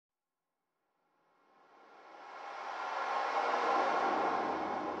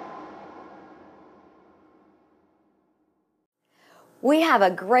We have a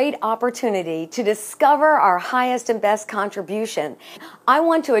great opportunity to discover our highest and best contribution. I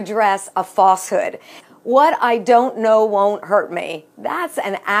want to address a falsehood. What I don't know won't hurt me. That's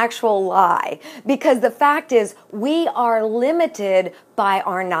an actual lie, because the fact is we are limited by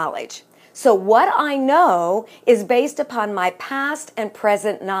our knowledge. So what I know is based upon my past and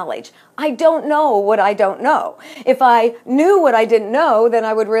present knowledge. I don't know what I don't know. If I knew what I didn't know, then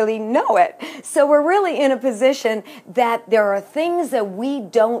I would really know it. So we're really in a position that there are things that we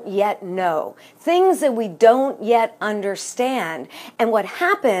don't yet know, things that we don't yet understand. And what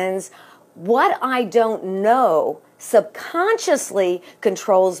happens, what I don't know subconsciously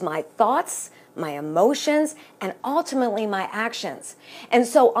controls my thoughts, my emotions, and ultimately my actions. And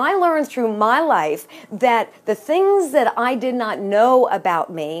so I learned through my life that the things that I did not know about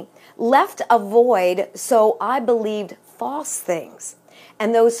me left a void, so I believed false things.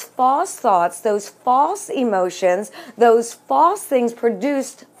 And those false thoughts, those false emotions, those false things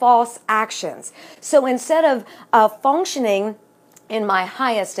produced false actions. So instead of functioning in my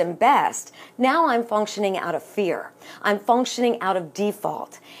highest and best, now I'm functioning out of fear. I'm functioning out of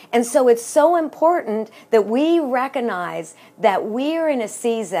default. And so it's so important that we recognize that we're in a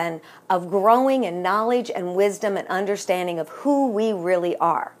season of growing in knowledge and wisdom and understanding of who we really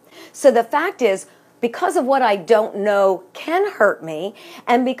are. So the fact is, because of what I don't know can hurt me,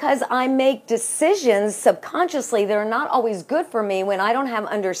 and because I make decisions subconsciously that are not always good for me when I don't have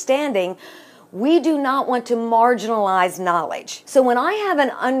understanding, we do not want to marginalize knowledge. So when I have an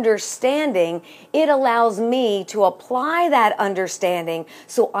understanding, it allows me to apply that understanding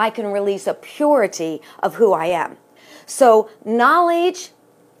so I can release a purity of who I am. So knowledge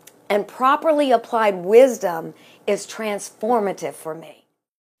and properly applied wisdom is transformative for me.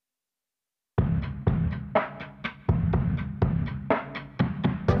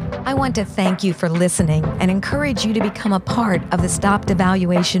 I want to thank you for listening and encourage you to become a part of the Stop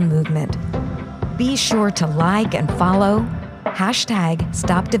Devaluation movement. Be sure to like and follow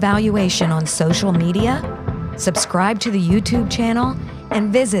 #StopDevaluation on social media, subscribe to the YouTube channel,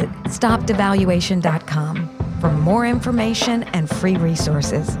 and visit StopDevaluation.com for more information and free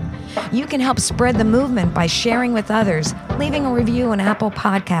resources. You can help spread the movement by sharing with others, leaving a review on Apple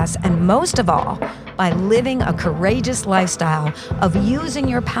Podcasts, and most of all, by living a courageous lifestyle of using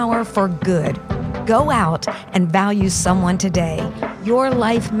your power for good. Go out and value someone today. Your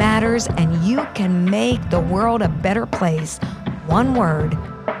life matters, and you can make the world a better place. One word,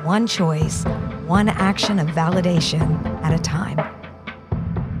 one choice, one action of validation at a time.